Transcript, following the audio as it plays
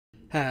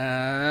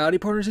Howdy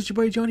partners, it's your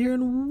buddy John here,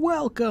 and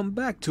welcome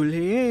back to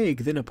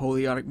League, the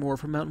Napoleonic War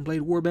from Mountain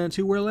Blade Warband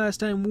 2, where last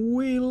time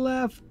we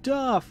left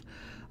off,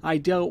 I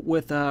dealt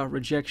with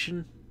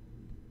rejection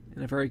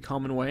in a very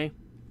common way.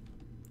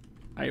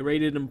 I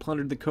raided and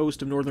plundered the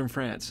coast of northern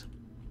France.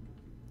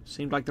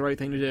 Seemed like the right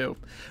thing to do.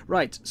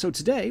 Right, so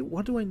today,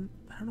 what do I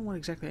don't know what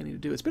exactly I need to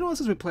do. It's been a while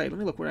since we played. Let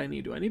me look what I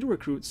need to do. I need to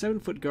recruit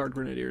 7-foot guard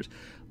grenadiers.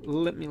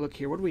 Let me look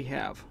here. What do we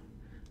have?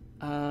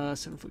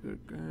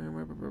 7-foot guard.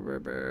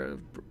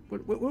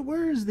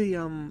 Where is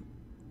the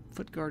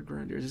foot guard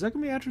grenadiers? Is that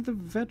going to be after the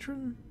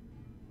veteran?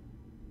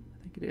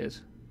 I think it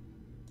is.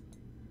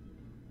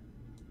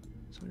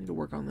 So I need to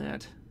work on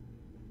that.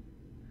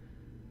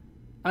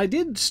 I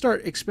did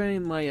start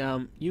expanding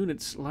my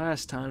units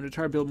last time to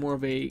try to build more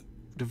of a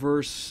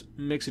diverse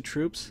mix of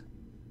troops.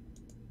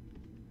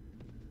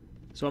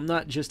 So I'm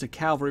not just a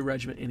cavalry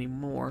regiment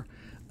anymore.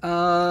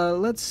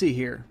 Let's see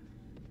here.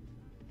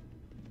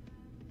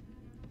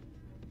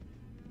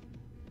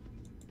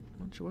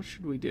 What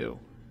should we do?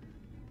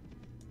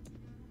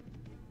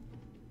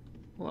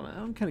 Well,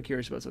 I'm kind of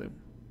curious about something.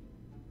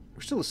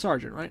 We're still a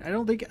sergeant, right? I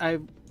think I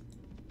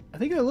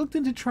looked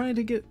into trying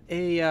to get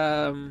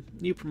a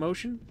new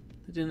promotion.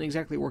 It didn't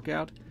exactly work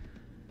out.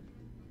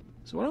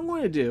 So what I'm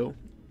going to do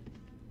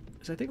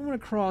is I think I'm going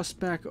to cross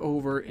back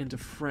over into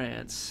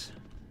France.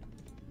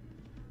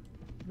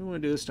 What do I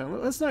want to do this time?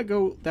 Let's not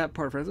go that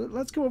part of France.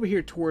 Let's go over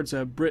here towards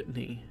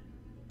Brittany.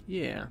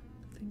 Yeah,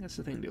 I think that's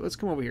the thing to do. Let's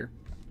come over here.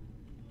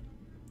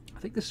 I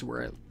think this is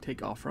where I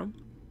take off from.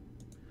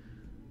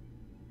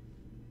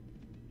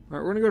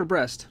 Alright, we're going to go to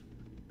Brest.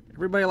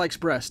 Everybody likes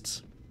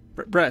breasts.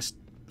 Brest.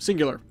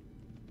 Singular.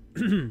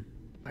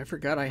 I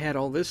forgot I had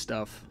all this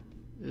stuff.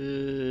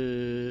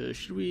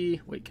 Should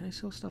we... Wait, can I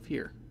sell stuff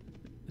here?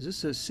 Is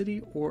this a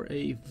city or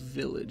a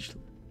village?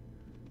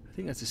 I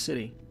think that's a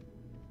city.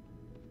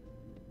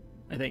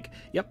 I think.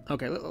 Yep,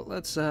 okay,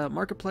 let's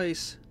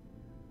marketplace.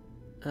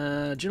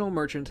 General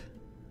merchant.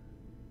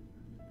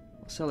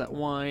 I'll sell that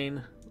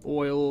wine.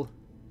 Oil.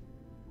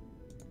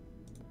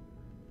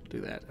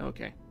 Do that.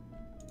 Okay.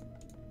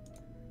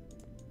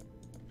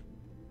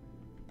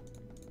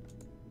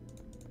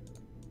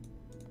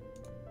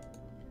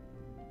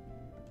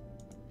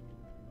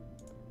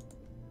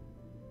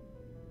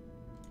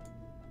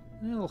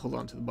 I'll hold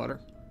on to the butter.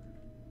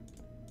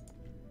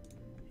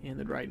 And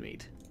the dried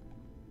meat.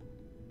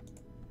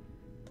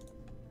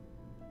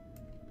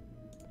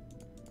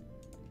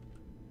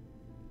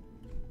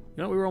 You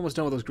know, we were almost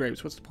done with those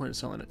grapes. What's the point of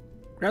selling it?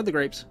 Grab the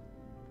grapes.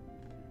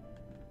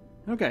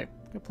 Okay,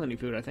 got plenty of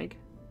food, I think.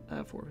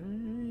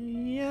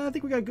 Yeah, I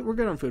think we're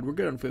good on food. We're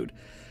good on food.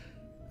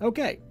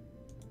 Okay.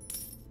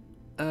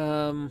 We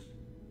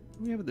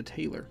have at the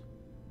tailor.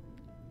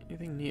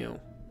 Anything new?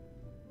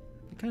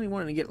 I kind of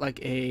wanted to get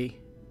like a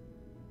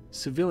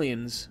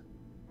civilian's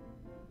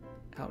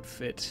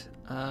outfit.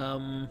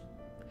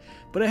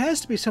 But it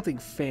has to be something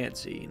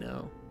fancy, you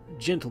know.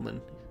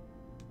 Gentleman.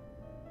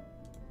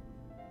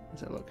 How's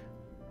that look?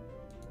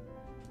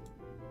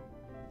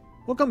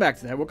 We'll come back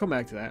to that. We'll come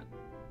back to that.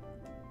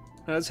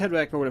 Let's head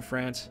back over to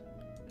France.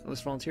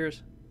 Enlist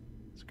volunteers.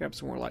 Let's grab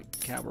some more, like,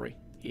 cavalry.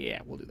 Yeah,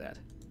 we'll do that.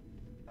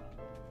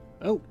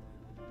 Oh.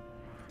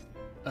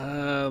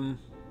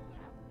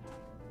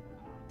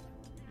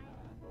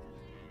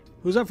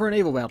 Who's up for a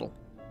naval battle?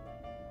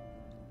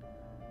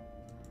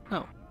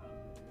 Oh.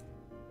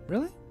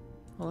 Really?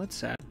 Oh, that's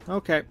sad.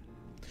 Okay.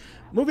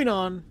 Moving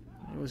on.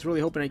 I was really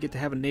hoping I'd get to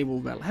have a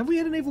naval battle. Have we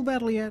had a naval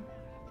battle yet?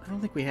 I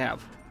don't think we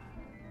have.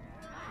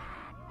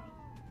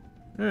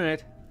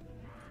 Alright.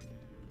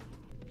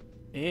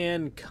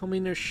 And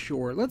coming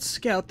ashore. Let's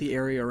scout the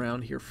area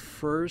around here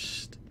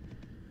first.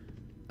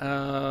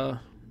 Before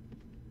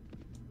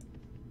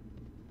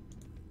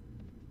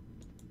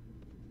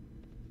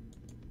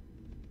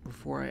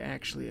I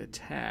actually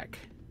attack.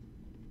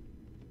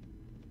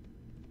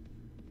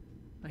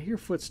 I hear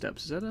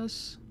footsteps. Is that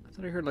us? I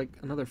thought I heard like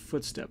another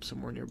footstep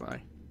somewhere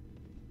nearby.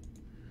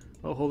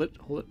 Oh, hold it,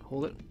 hold it,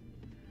 hold it.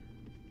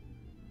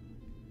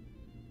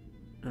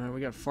 Alright,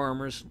 we got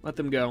farmers. Let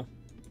them go.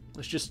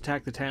 Let's just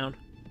attack the town.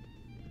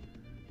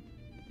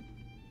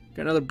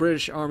 Got another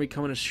British army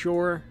coming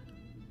ashore.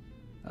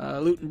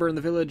 Loot and burn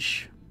the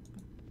village.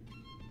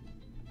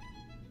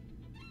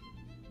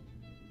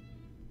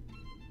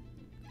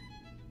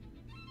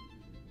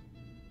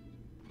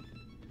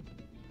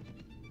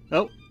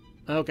 Oh,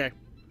 okay.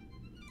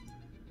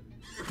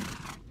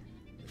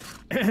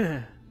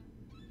 There's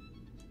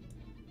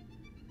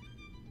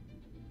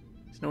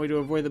no way to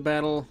avoid the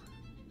battle.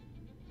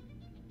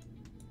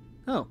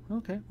 Oh,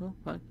 okay, well,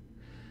 fine.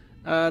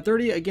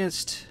 30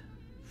 against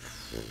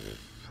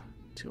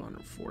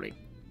 240.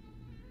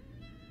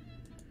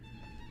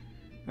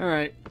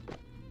 Alright.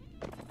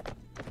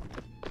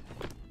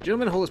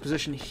 Gentlemen, hold this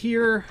position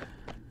here.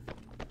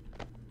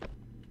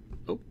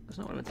 Oh, that's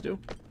not what I meant to do.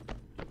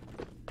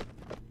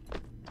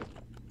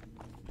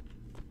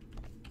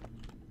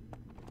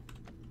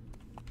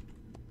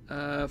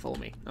 Follow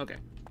me. Okay.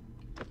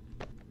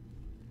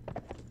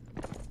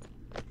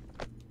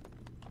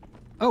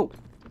 Oh!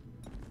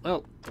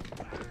 Well,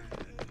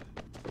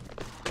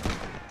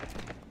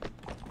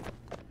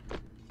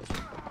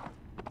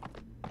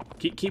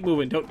 Keep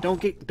moving. Don't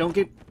get.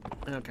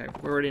 Okay,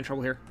 we're already in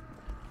trouble here.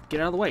 Get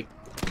out of the way.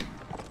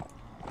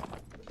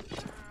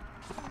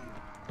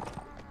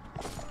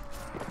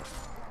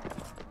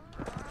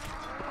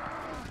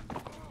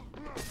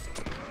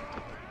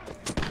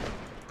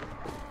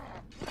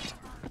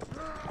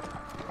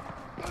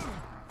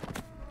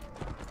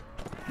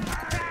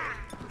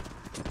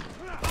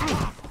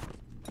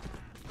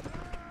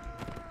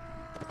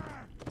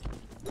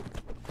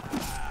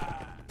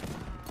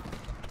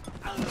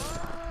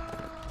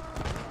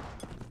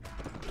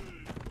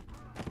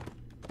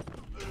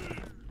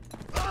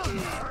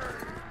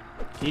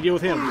 Can you deal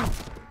with him?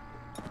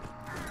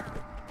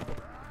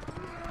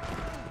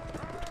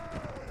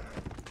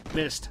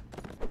 Missed.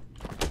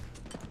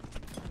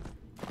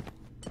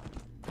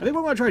 I think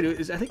what I'm going to try to do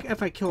is, I think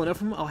if I kill enough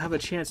of them, I'll have a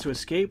chance to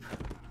escape.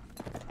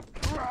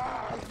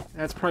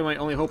 That's probably my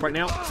only hope right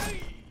now.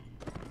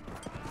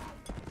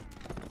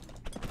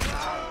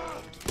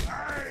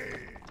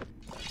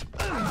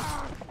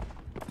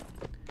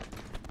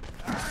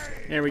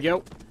 There we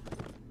go.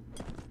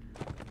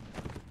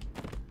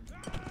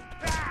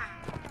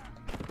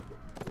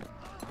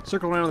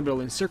 Circle around the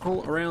building.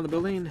 Circle around the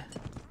building.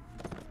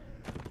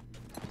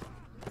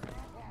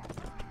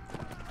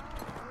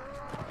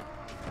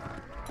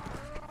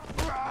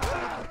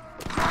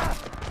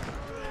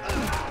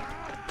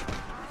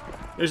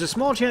 There's a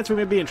small chance we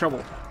may be in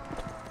trouble.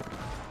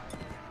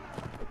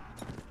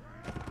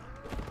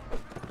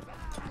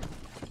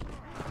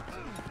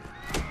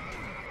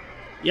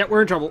 Yep,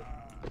 we're in trouble.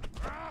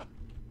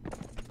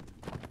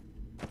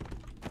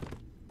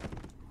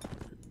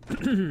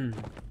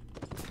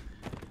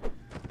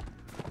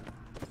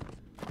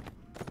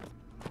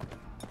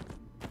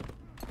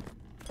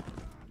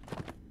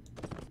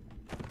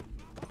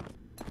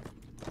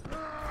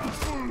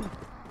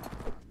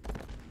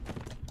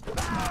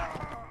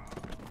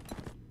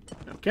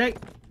 Okay,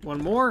 one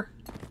more.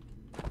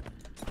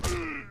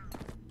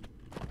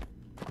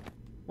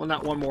 Well,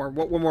 not one more.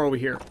 One more over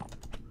here.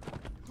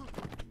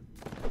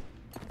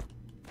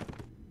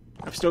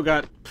 I've still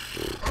got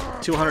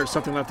 200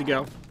 something left to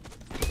go.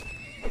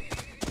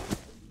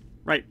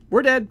 Right,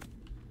 we're dead.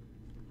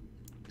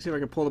 Let's see if I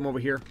can pull them over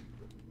here.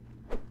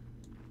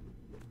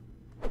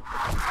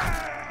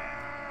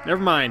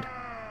 Never mind.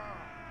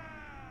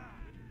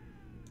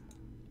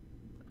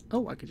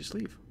 Oh, I could just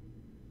leave.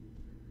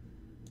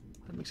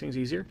 That makes things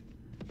easier.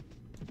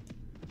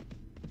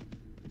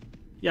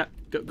 Yeah,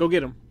 go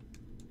get him.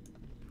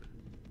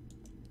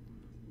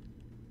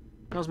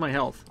 How's my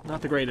health?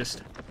 Not the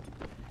greatest.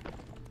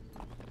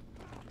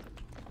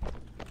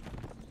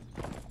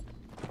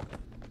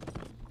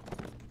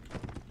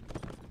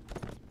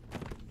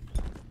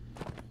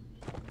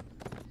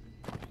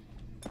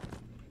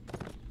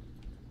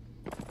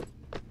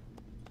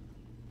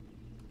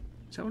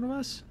 Is that one of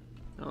us?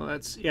 Oh,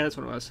 that's... yeah, that's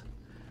one of us.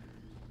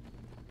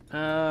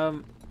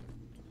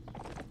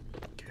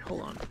 Okay,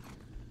 hold on.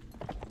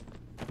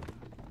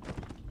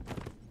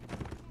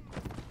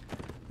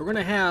 We're going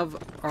to have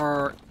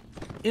our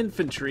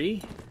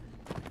infantry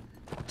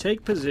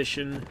take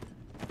position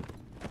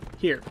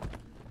here.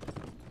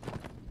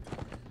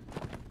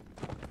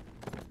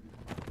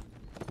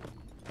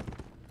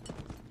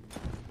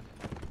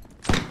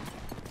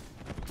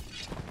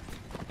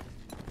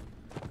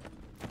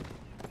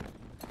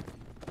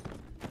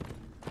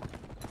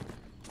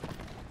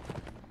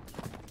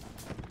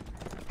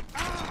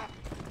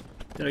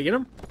 Did I get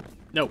him?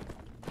 No.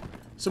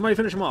 Somebody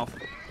finish him off.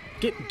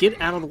 Get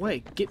out of the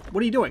way.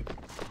 What are you doing?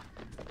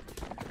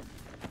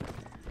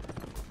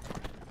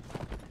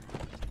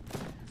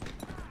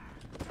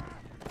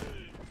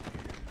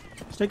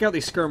 Let's take out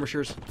these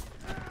skirmishers.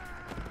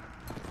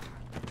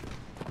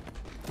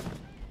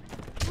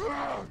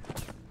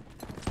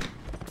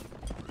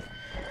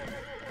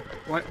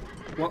 What?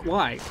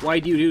 Why? Why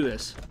do you do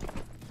this?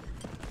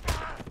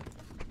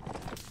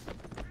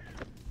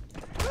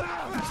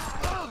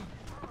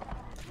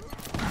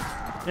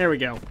 There we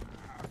go.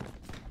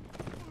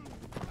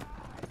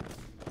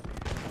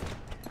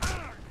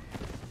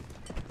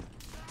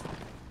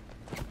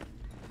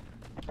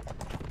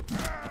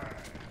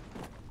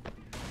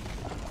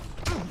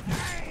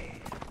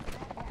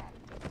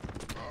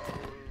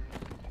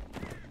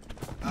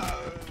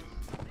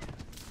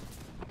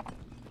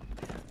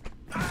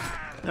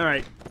 All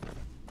right.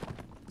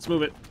 Let's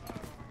move it.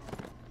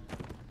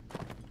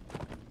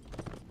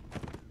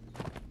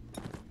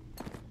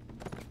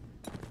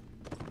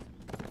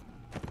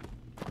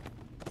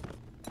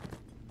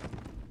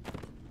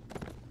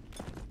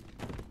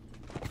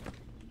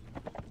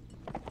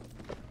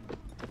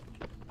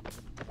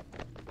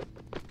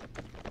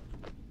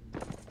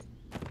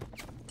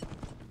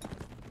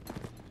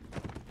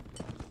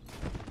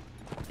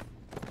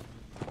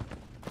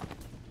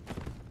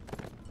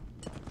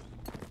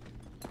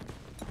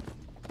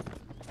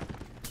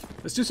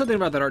 Let's do something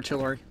about that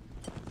artillery.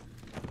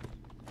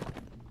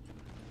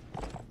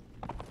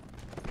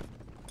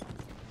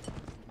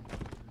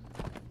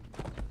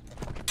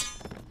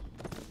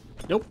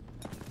 Nope.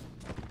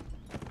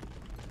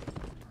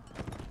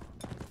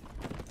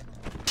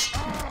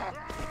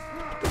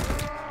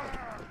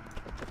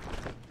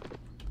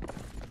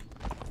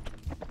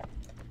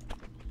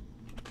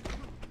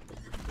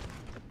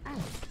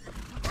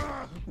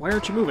 Why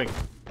aren't you moving?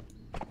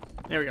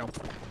 There we go.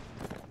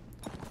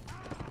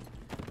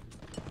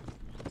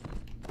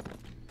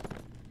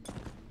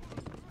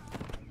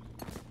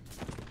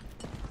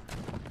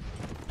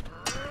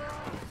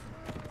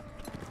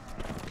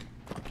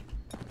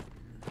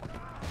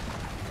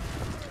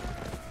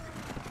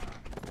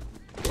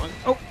 Come on.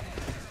 Oh!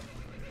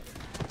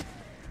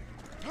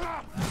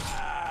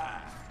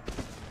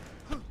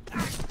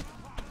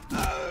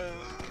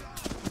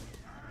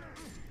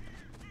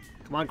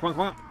 Come on, come on,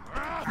 come on.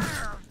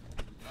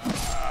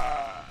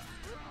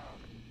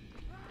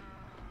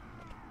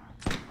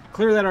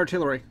 Clear that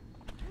artillery.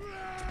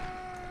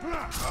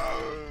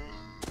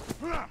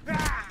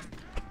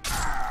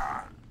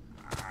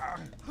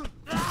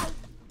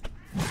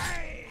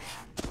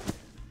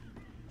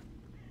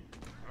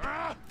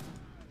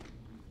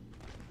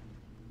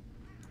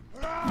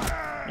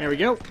 There we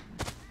go.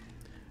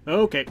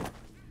 Okay.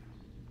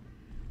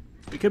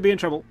 We could be in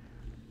trouble.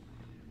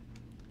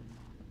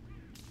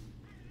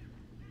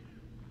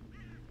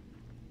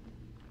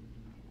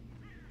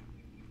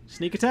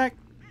 Sneak attack?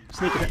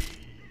 Sneak attack.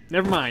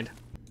 Never mind.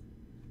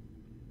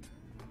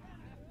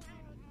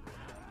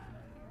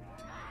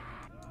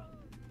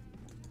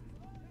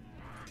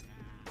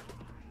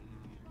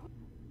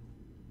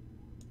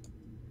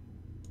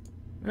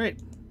 Alright.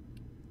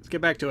 Let's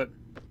get back to it.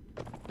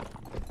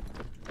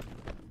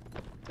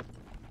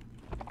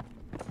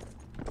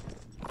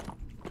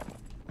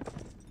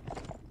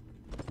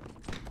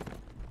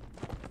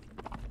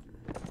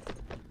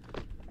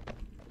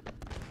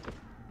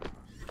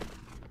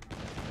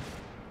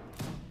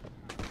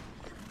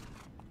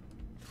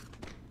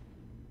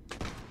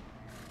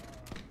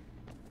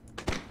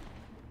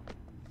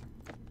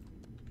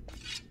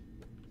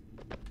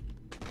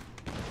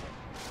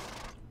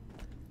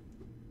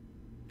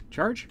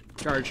 Charge?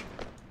 Charge.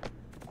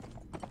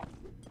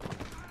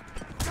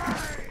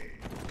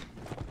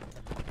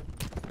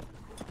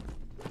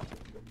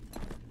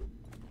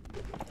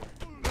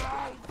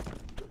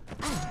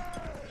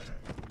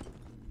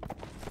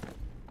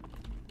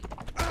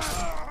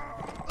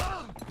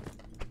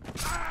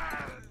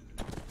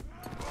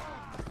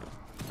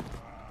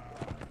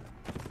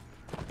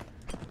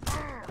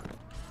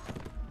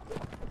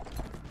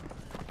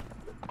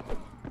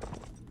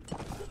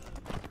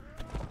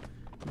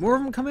 More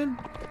of them come in?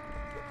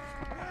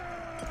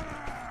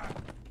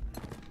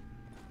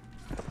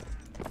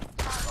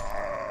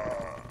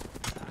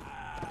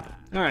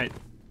 Alright.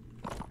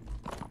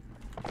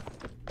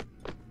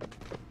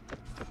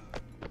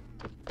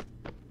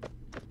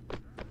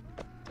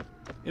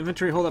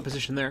 Infantry, hold that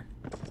position there.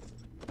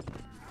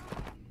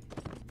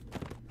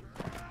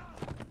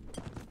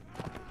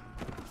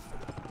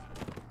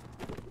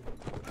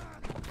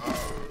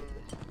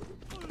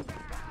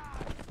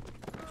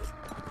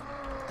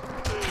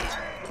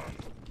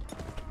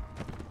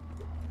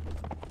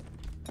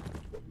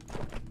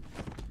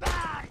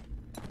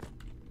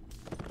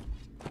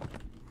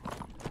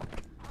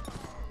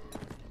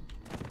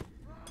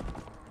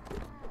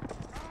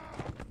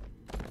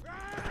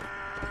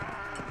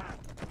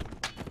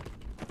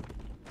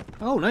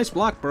 Oh, nice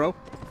block, bro.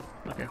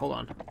 Okay, hold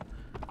on.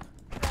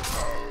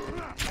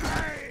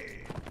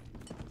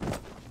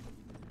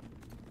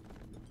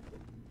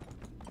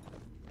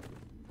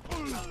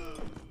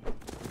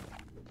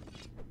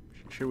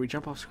 Should we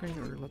jump off screen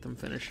or let them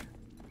finish?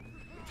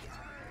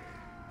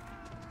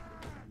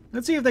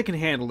 Let's see if they can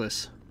handle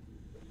this.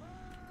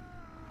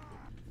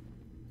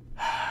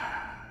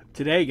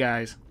 Today,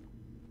 guys.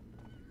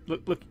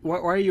 Look, look, why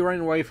are you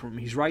running away from him?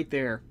 He's right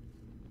there.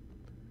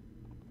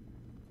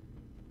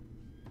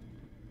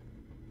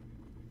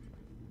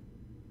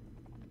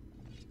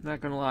 Not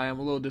gonna lie, I'm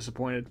a little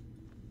disappointed.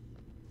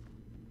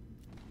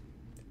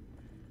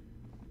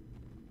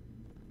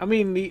 I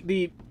mean,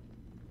 the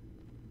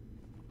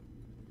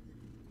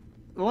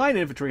line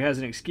infantry has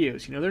an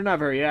excuse. You know, they're not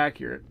very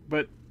accurate,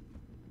 but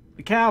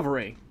the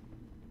cavalry,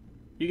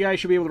 you guys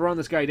should be able to run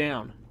this guy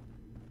down.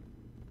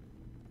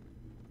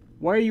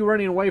 Why are you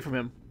running away from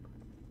him?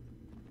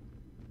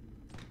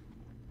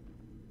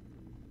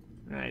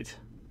 Right.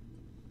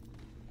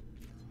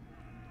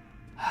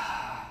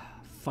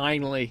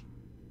 Finally.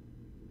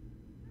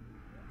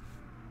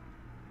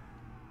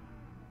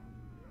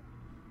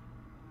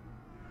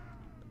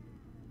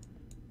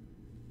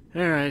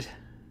 Alright.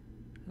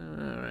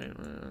 Alright.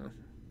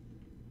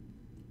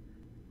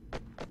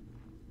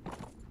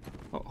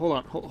 Oh, hold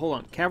on. Hold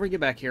on. Cavalry, get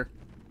back here.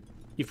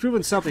 You've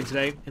proven something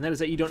today, and that is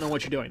that you don't know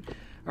what you're doing.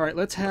 Alright,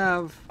 let's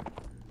have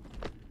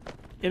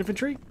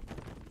infantry.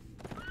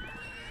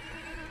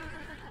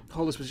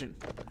 Hold this position.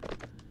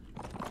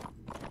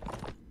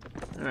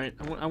 Alright,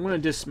 I'm going to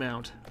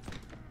dismount.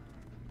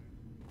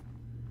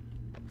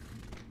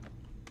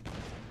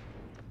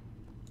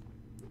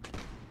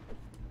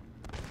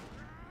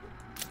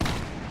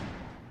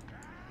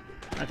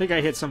 I think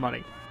I hit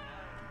somebody.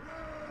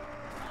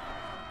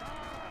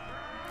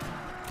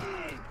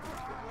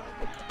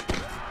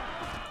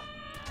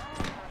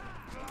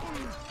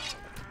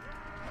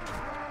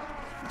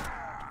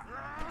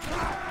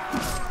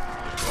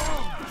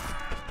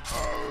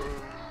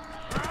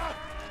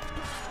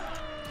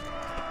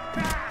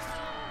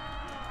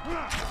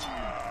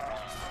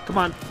 Come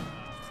on.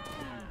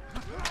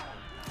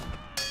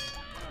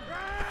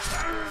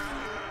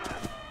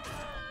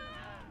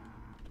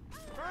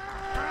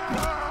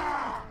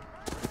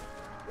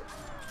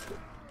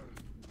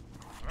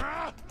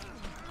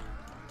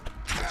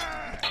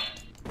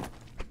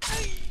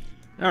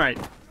 All right.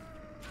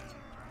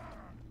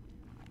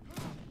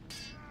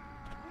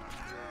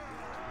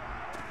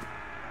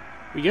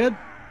 We good?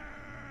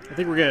 I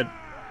think we're good.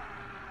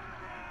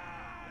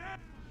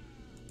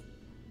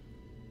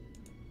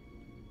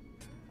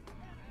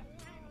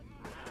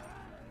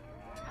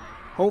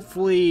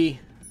 Hopefully,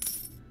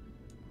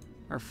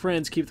 our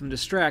friends keep them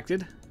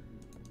distracted.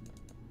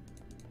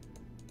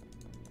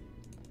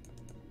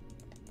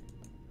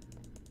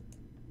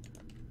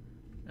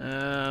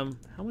 How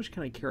much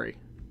can I carry?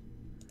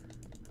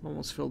 I'm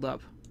almost filled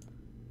up.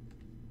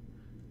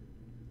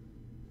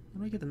 What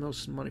do I get the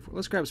most money for?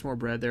 Let's grab some more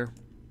bread there.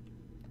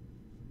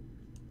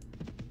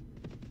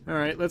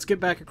 Alright, let's get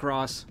back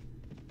across.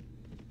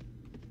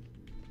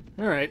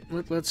 Alright,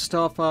 let's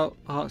stop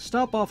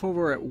off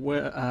over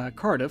at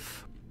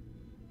Cardiff.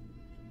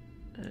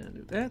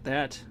 And do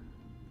that.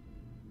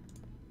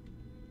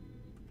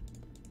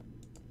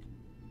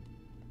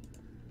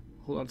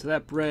 Hold on to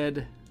that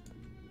bread.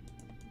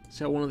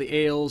 Sell one of the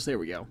ales. There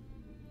we go.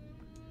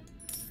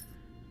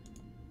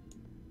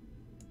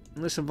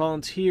 Enlist some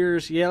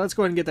volunteers. Yeah, let's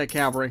go ahead and get that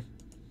cavalry.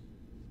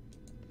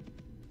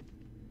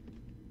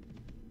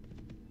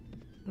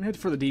 I'm gonna head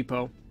for the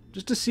depot.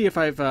 Just to see if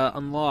I've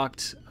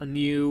unlocked a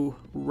new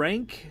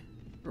rank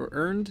or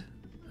earned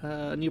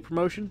a new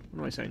promotion.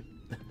 What am I saying?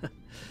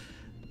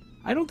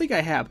 I don't think I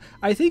have.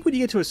 I think when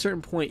you get to a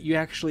certain point, you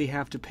actually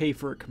have to pay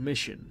for a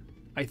commission.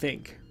 I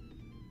think.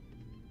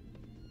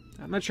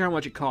 I'm not sure how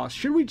much it costs.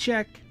 Should we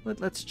check?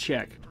 Let's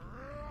check.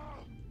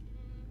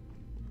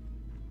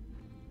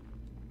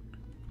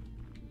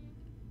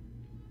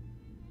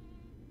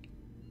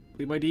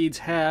 Do my deeds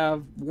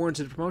have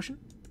warranted promotion?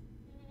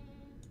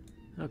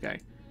 Okay.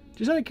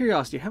 Just out of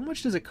curiosity, how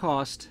much does it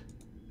cost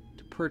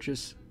to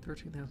purchase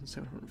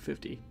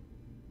 13,750?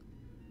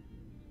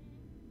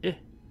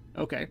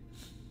 Okay.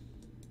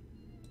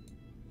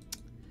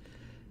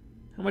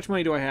 How much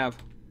money do I have?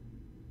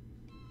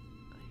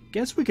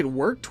 Guess we could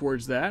work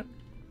towards that,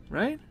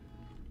 right?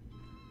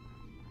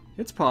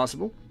 It's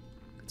possible.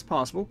 It's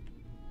possible.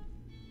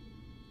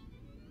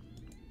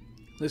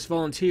 List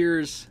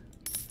volunteers.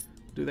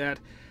 Do that.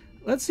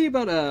 Let's see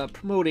about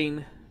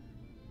promoting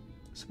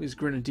some of these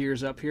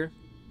grenadiers up here.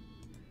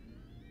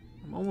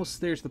 I'm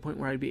almost there to the point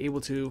where I'd be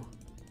able to...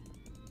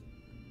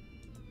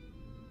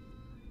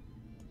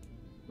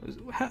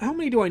 How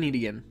many do I need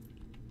again?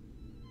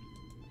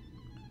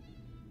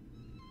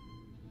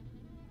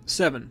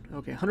 7.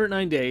 Okay,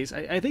 109 days.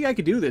 I think I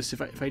could do this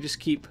if I just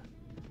keep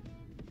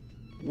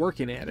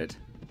working at it.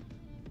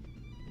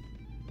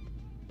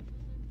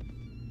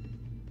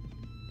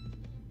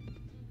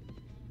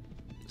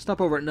 Stop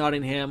over at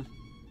Nottingham.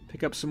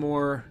 Pick up some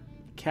more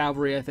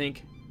cavalry, I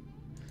think.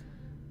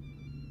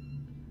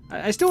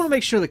 I still want to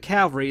make sure the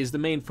cavalry is the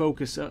main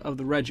focus of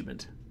the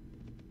regiment.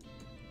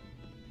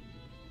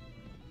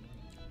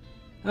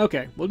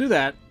 Okay, we'll do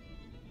that.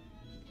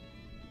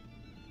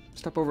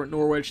 Stop over at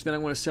Norwich, then I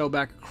want to sail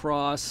back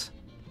across.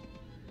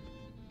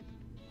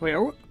 Wait,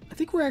 I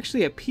think we're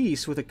actually at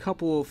peace with a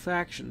couple of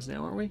factions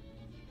now, aren't we?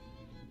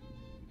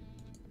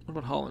 What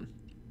about Holland?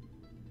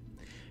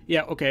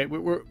 Yeah, okay,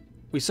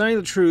 we signed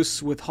the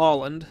truce with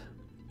Holland.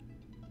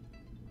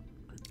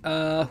 Who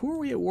are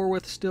we at war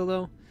with still,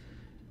 though?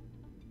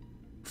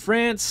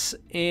 France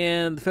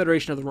and the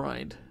Federation of the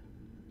Rhine.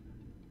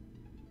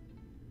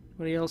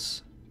 Anybody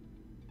else?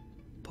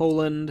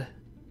 Poland.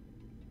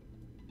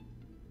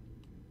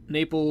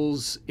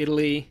 Naples,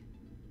 Italy.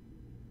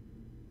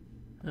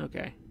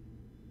 Okay.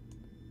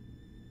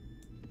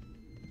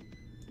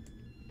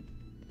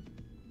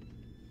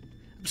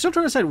 I'm still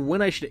trying to decide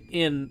when I should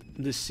end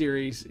this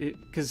series,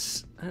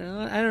 because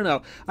I don't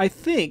know. I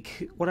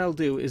think what I'll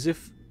do is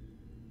if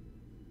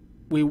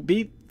we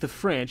beat the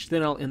French,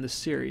 then I'll end the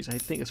series. I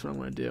think that's what I'm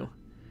going to do.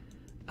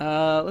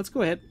 Let's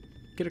go ahead,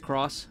 get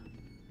across.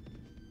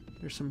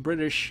 There's some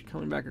British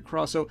coming back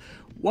across. So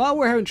while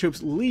we're having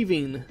troops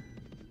leaving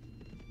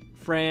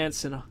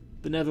France and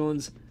the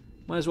Netherlands,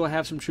 might as well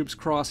have some troops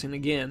crossing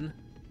again.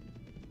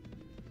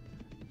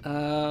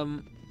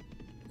 Of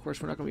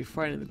course, we're not going to be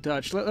fighting the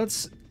Dutch.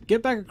 Let's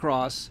get back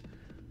across.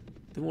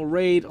 Then we'll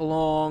raid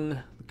along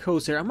the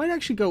coast there. I might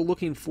actually go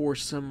looking for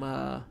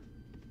some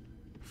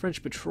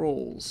French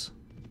patrols.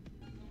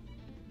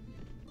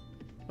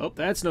 Oh,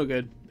 that's no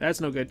good.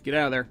 That's no good. Get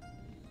out of there.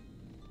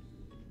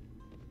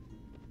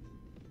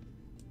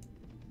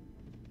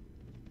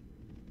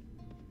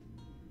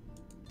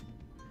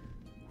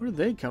 Where did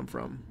they come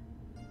from?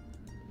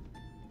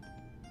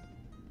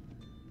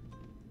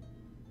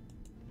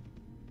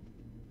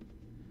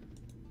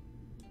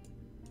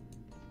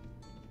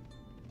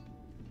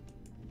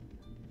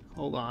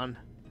 Hold on.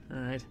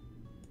 Alright.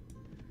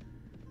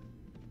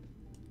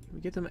 Can we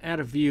get them out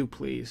of view,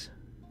 please?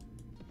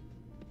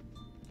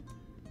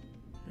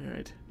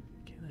 Alright.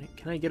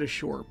 Can I get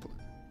ashore?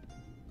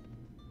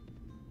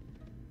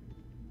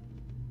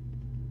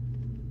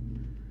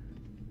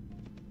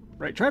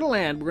 Right, try to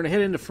land. We're going to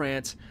head into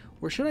France.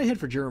 Or should I head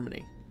for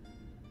Germany?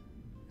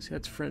 See,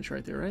 that's French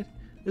right there, right?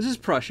 This is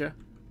Prussia.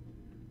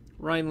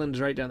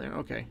 Rhineland's right down there.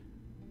 Okay.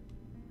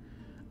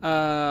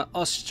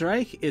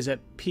 Österreich is at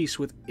peace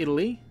with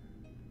Italy.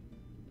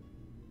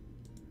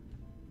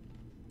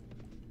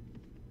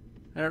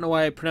 I don't know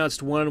why I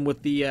pronounced one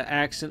with the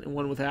accent and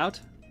one without.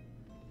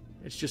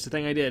 It's just a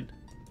thing I did.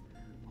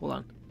 Hold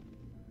on.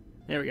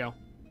 There we go.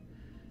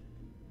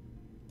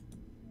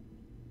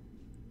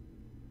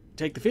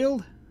 Take the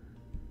field.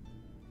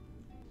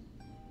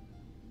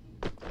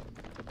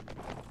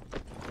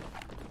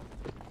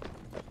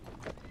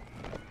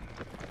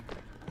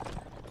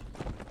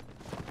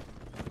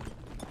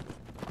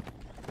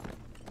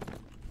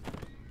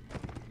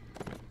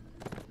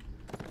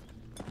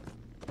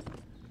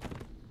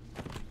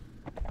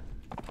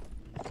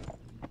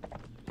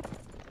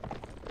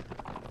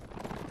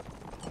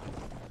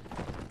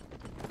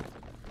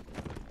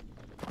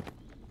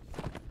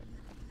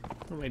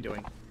 What am I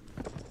doing?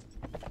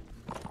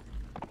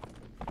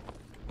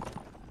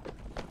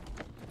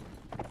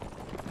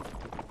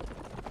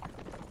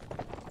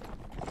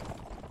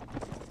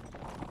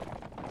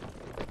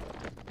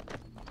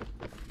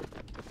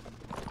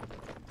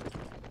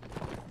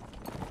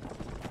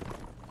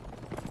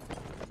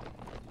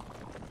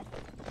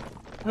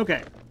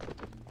 Okay.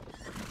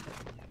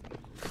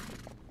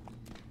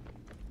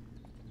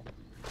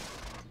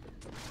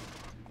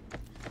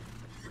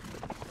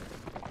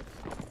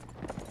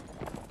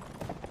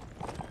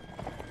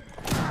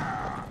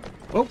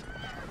 Oh.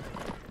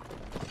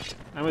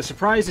 I'm as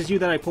surprised as you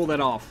that I pulled that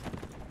off.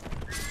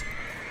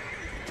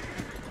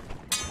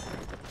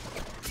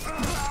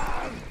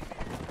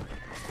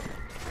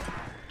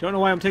 Don't know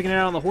why I'm taking it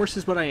out on the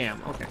horses, but I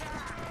am. Okay.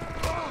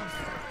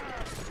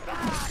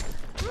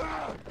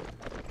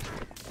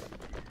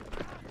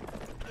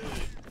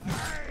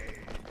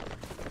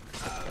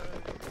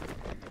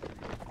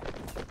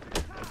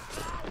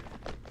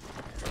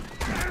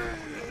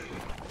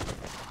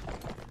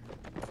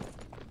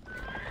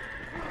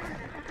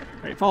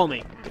 Alright, follow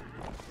me.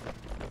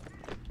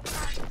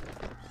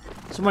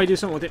 Somebody do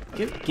something with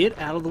it. Get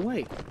out of the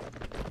way.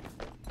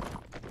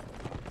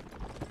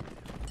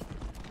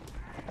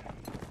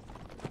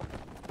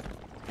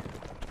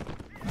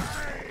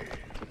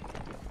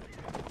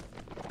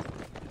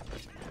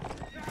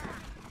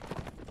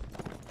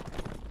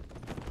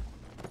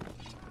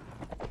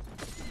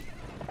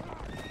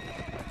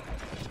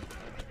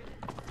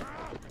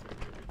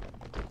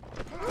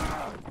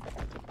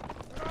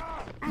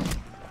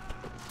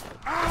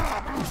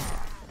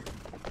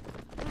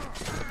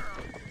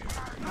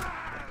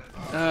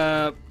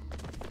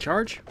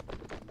 Charge?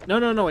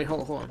 No, wait,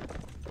 hold on.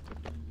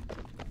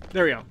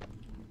 There we go.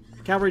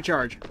 Cavalry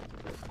charge.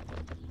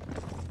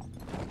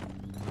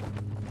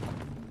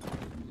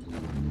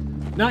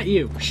 Not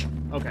you. Shh.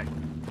 Okay.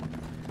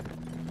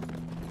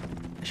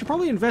 I should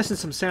probably invest in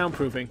some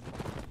soundproofing.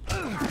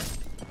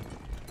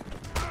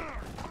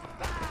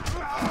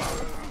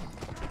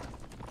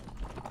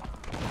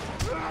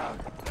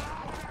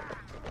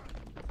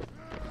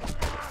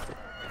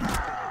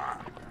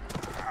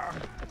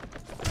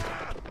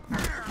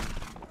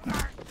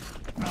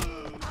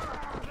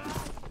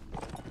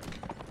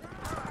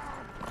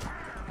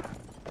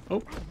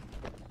 Oh.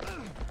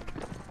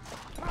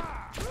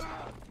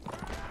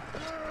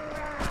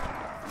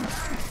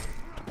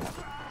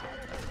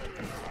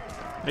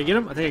 Did I get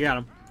him? I think I got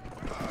him.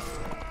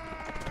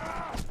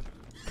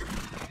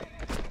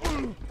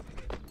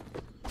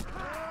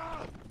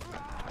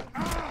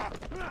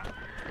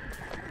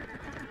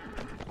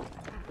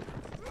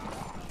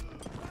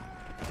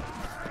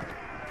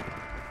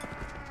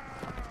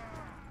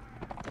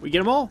 We get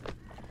them all?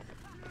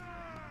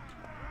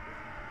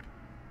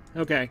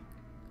 Okay.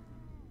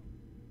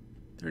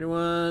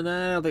 31.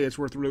 I don't think it's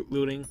worth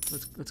looting.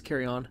 Let's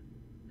carry on.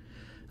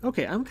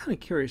 Okay, I'm kind of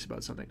curious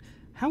about something.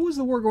 How was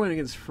the war going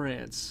against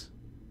France?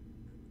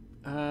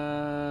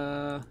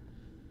 We're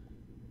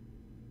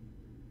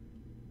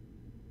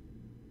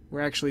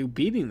actually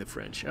beating the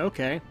French.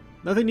 Okay.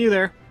 Nothing new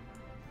there.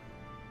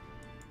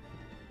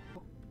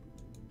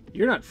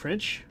 You're not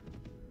French.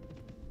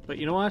 But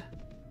you know what?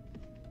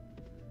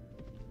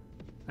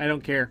 I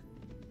don't care.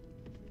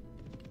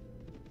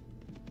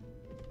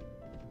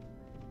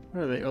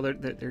 What are they? Oh,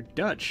 they're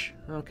Dutch.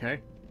 Okay.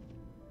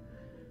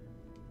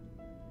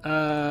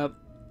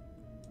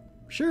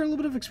 Sure, a little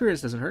bit of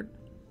experience doesn't hurt.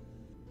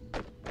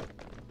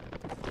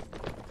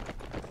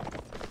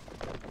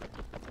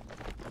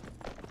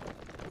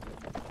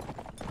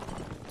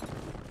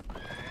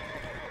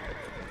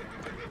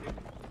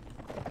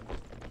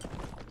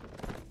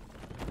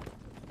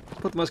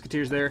 Put the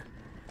musketeers there.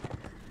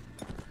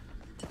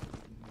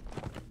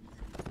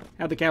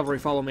 Have the cavalry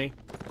follow me.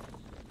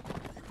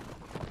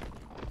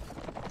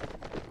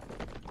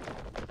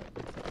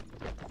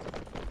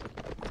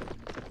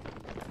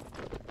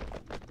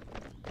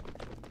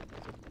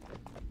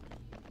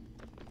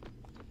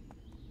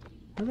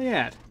 Where are they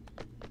at?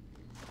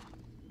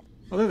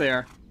 Oh, there they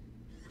are.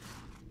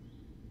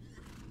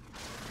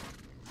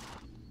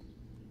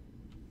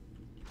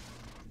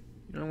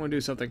 You know, I want to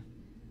do something.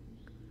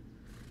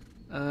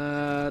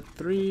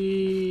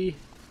 3...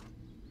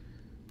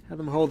 Have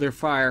them hold their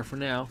fire for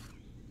now.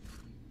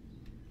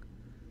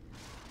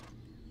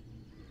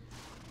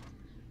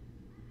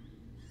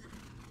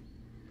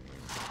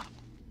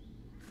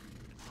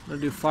 I'm going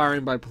to do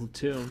firing by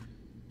platoon.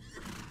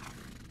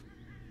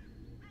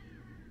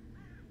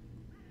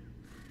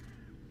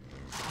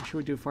 Should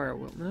we do fire at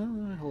will?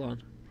 No, hold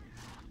on.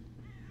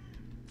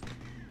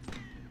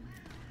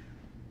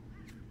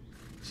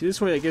 See,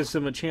 this way it gives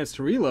them a chance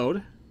to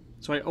reload,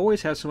 so I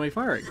always have somebody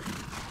firing.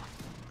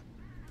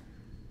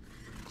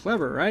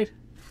 Clever, right?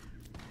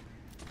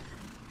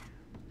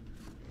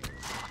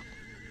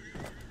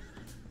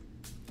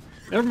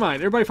 Never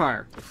mind, everybody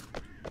fire.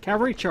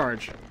 Cavalry,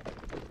 charge.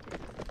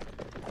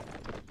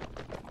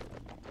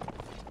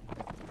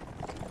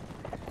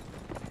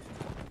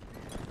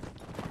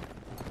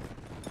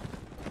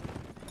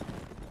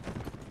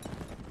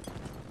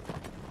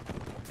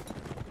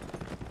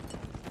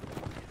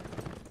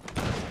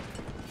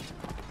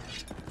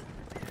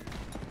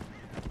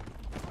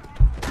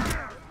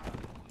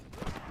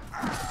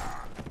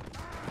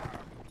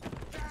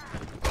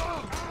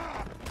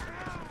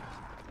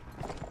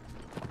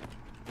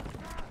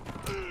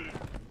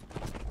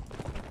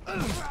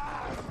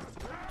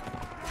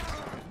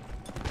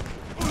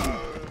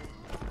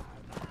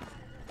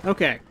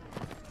 Okay.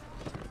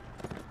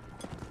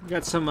 We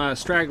got some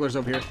stragglers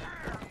over here.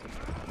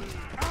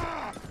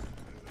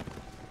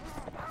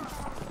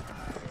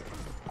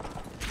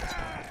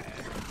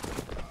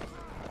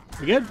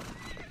 You good?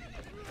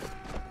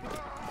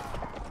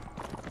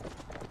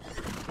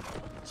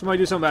 Somebody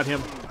do something about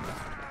him.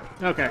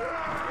 Okay.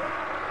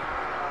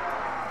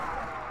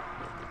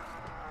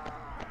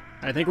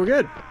 I think we're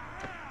good.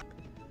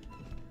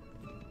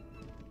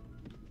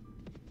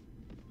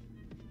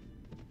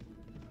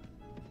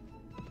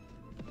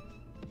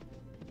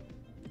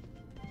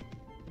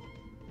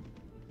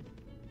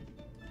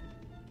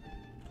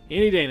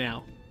 Any day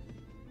now.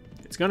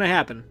 It's gonna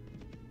happen.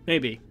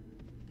 Maybe.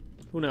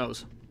 Who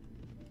knows?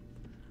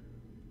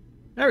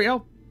 There we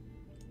go.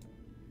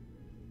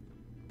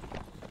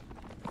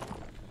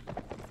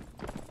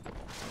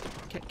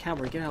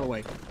 Cavalry, get out of the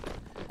way.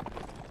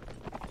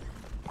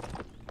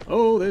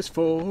 Oh, there's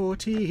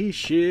 40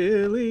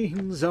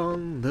 shillings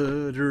on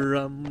the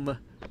drum.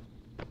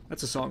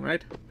 That's a song,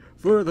 right?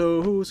 For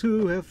those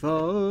who have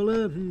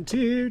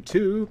volunteered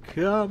to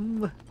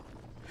come.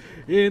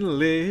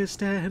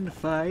 Enlist and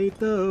fight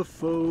the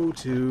foe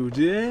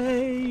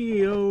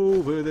today,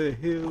 over the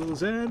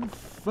hills and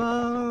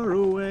far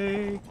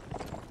away.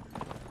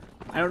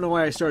 I don't know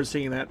why I started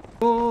singing that.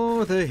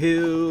 O'er the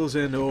hills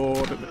and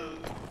o'er the...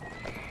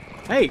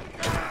 Hey!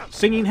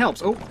 Singing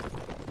helps. Oh!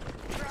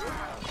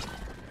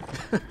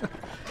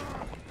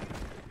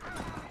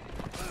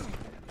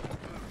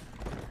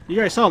 You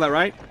guys saw that,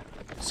 right?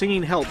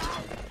 Singing helped.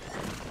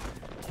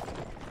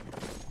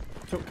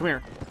 Come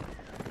here.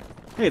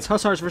 Hey, it's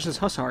Hussars versus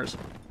Hussars.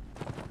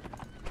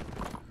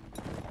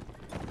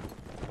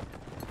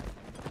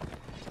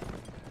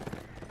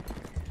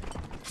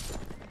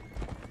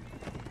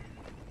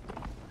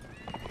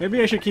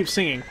 Maybe I should keep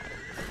singing.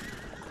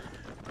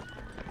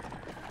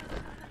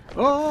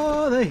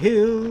 O'er the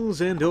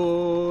hills and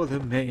o'er the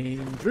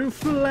main, through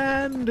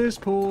Flanders,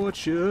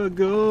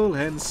 Portugal,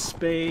 and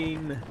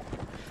Spain.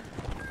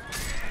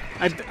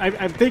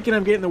 I'm thinking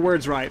I'm getting the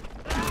words right.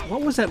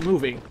 What was that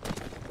movie?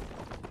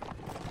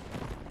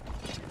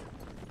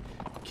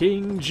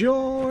 King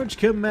George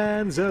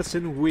commands us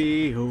and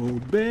we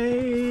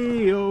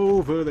obey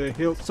over the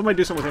hills. Somebody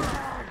do something with him.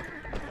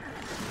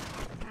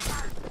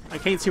 I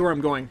can't see where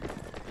I'm going.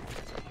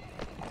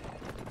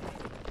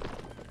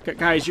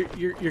 Guys,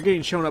 you're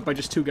getting shown up by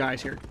just 2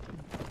 guys here.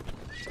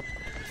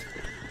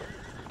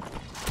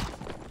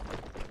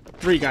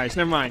 3 guys,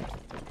 never mind.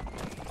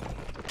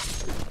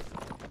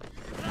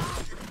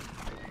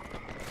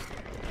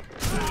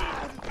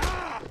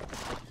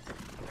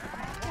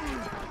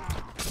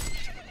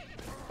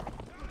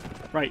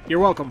 Right, you're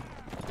welcome.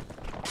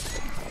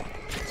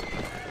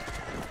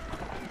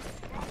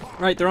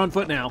 Right, they're on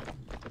foot now.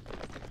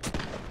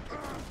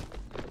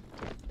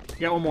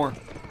 Got one more.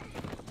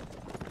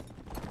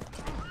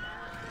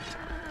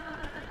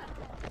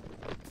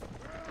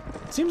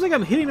 Seems like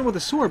I'm hitting him with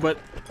a sword, but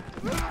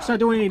it's not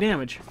doing any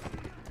damage.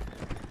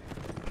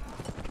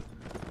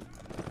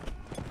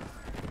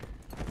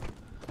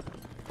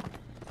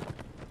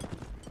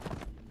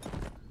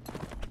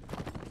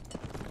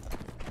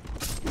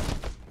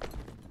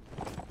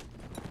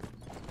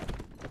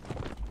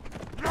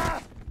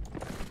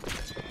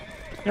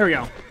 There we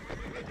go.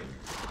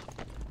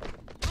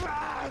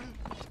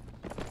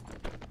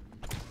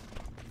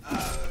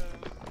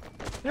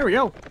 There we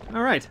go.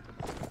 All right.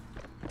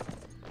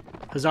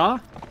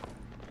 Huzzah!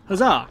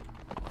 Huzzah!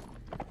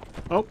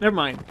 Oh, never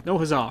mind. No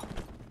huzzah.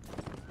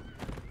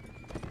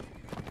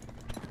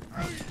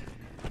 Am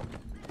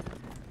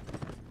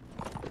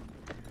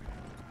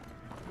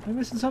I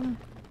missing something?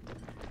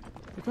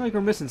 I feel like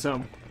we're missing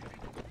some.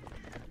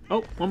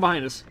 Oh, one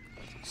behind us.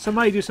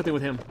 Somebody do something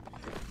with him.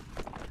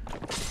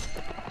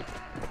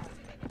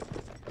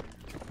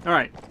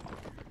 Alright.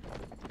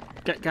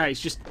 Guys,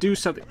 just do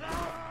something.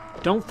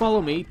 Don't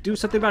follow me. Do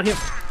something about him.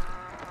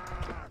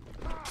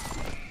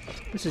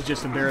 This is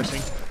just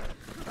embarrassing.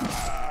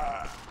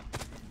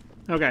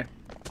 Okay.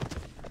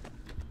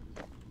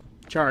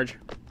 Charge.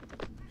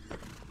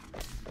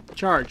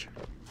 Charge.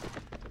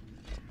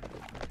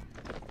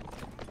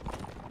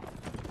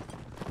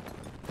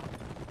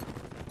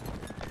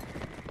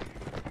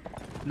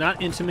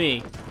 Not into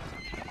me.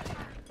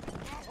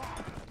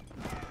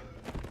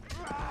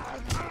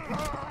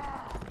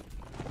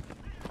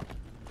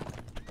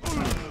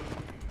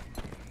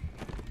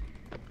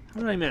 How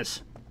did I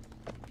miss?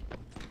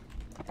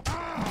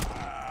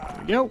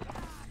 There we go.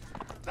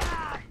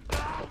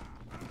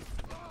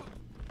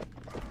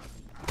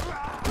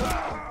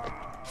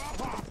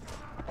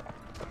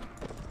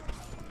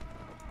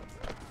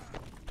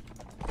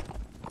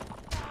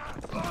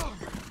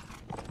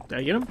 Did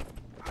I get him?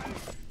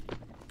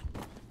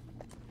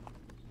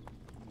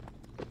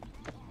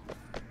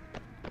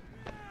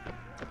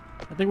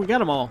 I think we got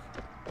them all.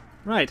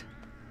 Right.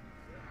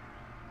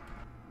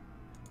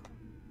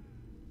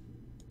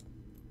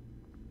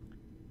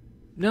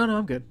 No,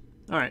 I'm good.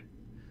 Alright.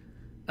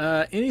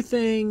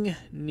 Anything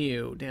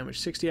new?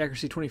 Damage 60,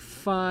 accuracy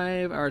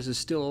 25. Ours is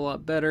still a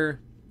lot better.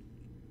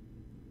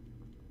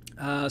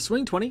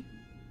 Swing 20.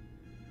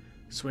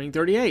 Swing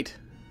 38.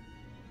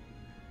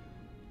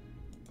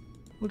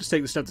 We'll just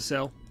take the stuff to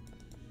sell.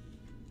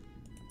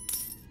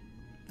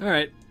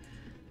 Alright.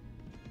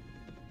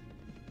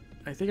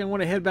 I think I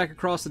want to head back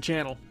across the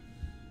channel.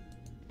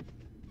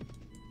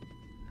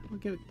 How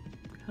do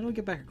I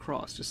get back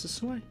across? Just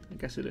this way? I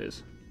guess it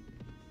is.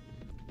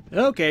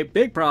 Okay,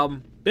 big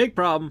problem. Big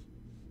problem.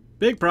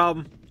 Big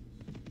problem.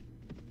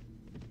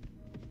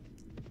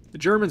 The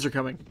Germans are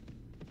coming.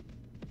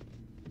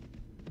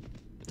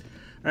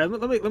 All right,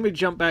 let me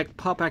jump back,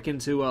 pop back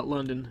into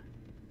London.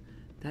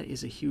 That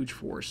is a huge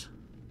force.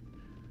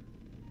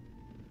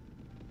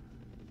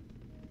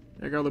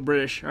 There go the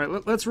British. All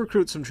right, let's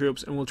recruit some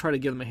troops, and we'll try to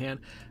give them a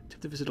hand.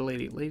 Attempt to visit a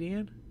lady. Lady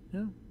Anne?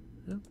 No?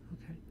 No?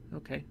 Okay.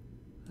 Okay.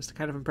 That's the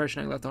kind of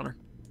impression I left on her.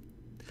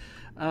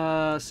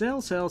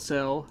 Sell, sell,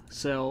 sell,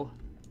 sell,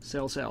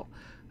 sell, sell.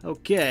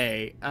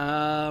 Okay.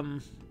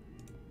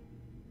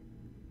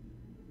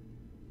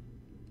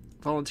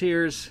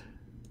 Volunteers.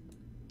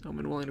 No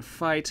men willing to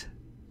fight.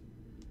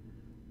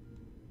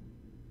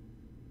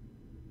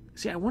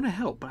 See, I want to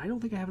help, but I don't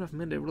think I have enough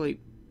men to really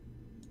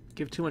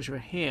give too much of a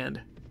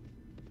hand.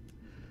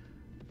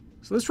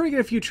 So let's try to get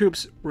a few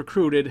troops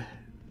recruited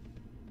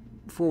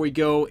before we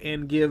go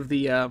and give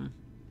the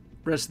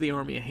rest of the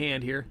army a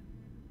hand here.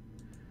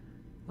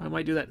 I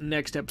might do that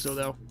next episode,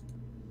 though.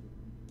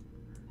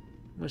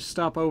 I'm going to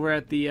stop over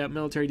at the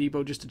military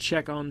depot just to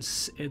check on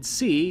and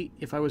see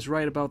if I was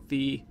right about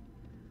the...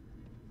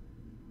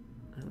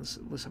 Let's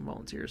list some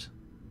volunteers.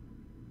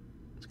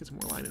 Let's get some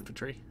more line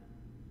infantry.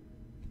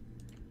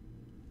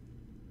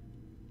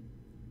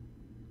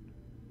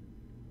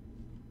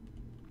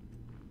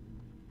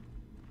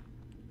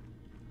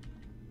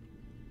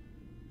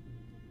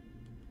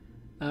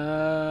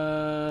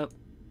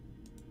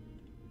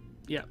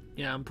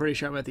 Yeah, I'm pretty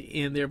sure I'm at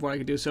the end there of what I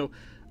can do. So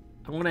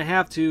I'm going to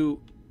have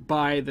to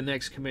buy the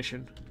next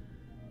commission.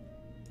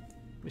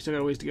 We still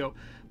got a ways to go.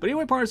 But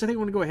anyway, partners, I think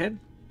I'm going to go ahead.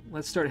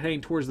 Let's start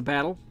heading towards the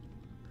battle.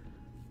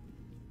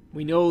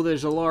 We know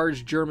there's a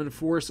large German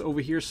force over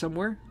here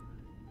somewhere.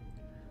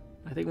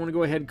 I think I want to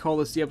go ahead and call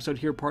this the episode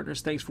here, partners.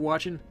 Thanks for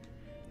watching.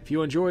 If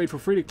you enjoyed, feel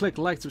free to click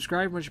like,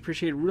 subscribe. Much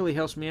appreciated. It really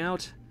helps me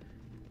out.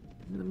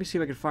 Let me see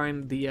if I can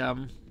find the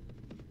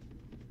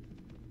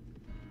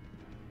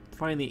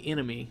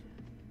enemy.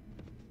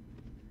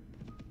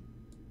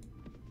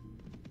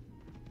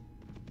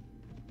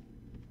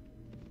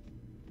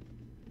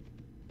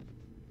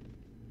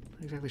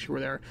 Not exactly sure where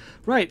they are.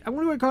 Right, I'm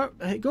going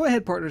to go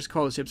ahead, partners,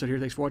 call this episode here.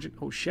 Thanks for watching.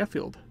 Oh,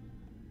 Sheffield.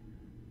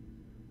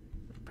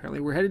 Apparently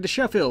we're headed to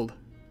Sheffield.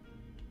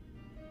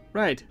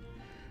 Right.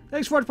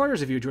 Thanks for watching,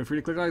 partners. If you enjoyed, free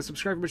to click like,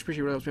 subscribe. Much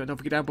appreciated. What else? Don't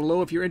forget down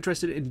below if you're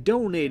interested in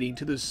donating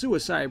to the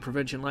Suicide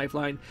Prevention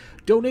Lifeline.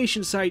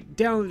 Donation site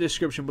down in the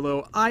description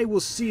below. I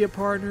will see you,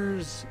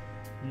 partners,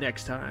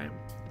 next time.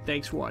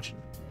 Thanks for watching.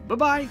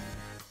 Bye-bye.